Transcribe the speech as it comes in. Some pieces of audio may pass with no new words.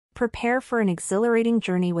Prepare for an exhilarating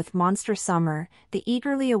journey with Monster Summer, the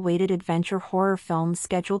eagerly awaited adventure horror film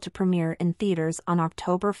scheduled to premiere in theaters on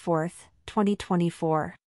October 4,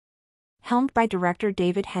 2024. Helmed by director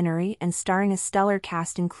David Henry and starring a stellar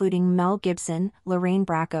cast including Mel Gibson, Lorraine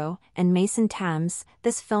Bracco, and Mason Thames,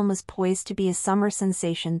 this film is poised to be a summer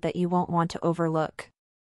sensation that you won't want to overlook.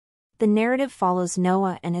 The narrative follows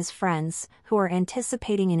Noah and his friends, who are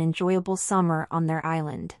anticipating an enjoyable summer on their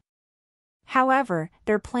island. However,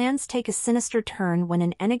 their plans take a sinister turn when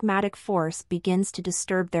an enigmatic force begins to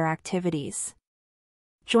disturb their activities.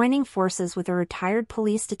 Joining forces with a retired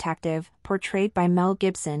police detective, portrayed by Mel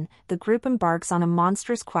Gibson, the group embarks on a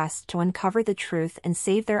monstrous quest to uncover the truth and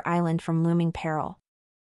save their island from looming peril.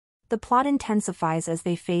 The plot intensifies as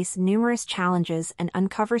they face numerous challenges and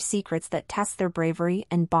uncover secrets that test their bravery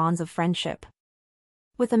and bonds of friendship.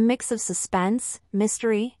 With a mix of suspense,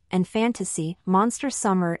 mystery, and fantasy, Monster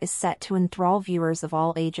Summer is set to enthrall viewers of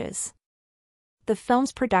all ages. The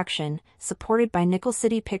film's production, supported by Nickel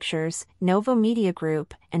City Pictures, Novo Media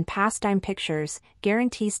Group, and Pastime Pictures,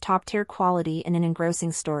 guarantees top-tier quality and an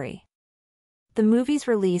engrossing story. The movie's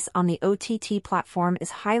release on the OTT platform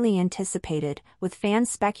is highly anticipated, with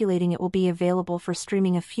fans speculating it will be available for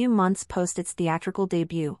streaming a few months post its theatrical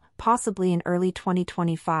debut, possibly in early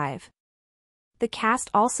 2025. The cast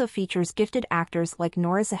also features gifted actors like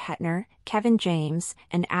Nora Zehetner, Kevin James,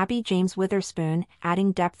 and Abby James Witherspoon,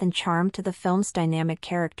 adding depth and charm to the film's dynamic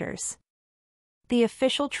characters. The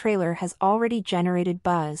official trailer has already generated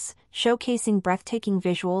buzz, showcasing breathtaking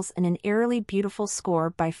visuals and an eerily beautiful score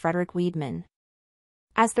by Frederick Weidman.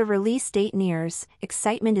 As the release date nears,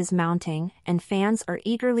 excitement is mounting, and fans are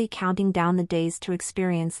eagerly counting down the days to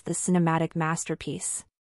experience this cinematic masterpiece.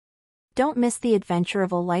 Don't miss the adventure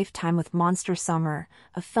of a lifetime with Monster Summer,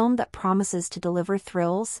 a film that promises to deliver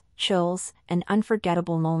thrills, chills, and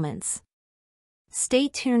unforgettable moments. Stay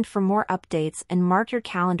tuned for more updates and mark your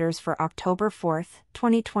calendars for October 4,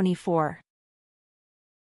 2024.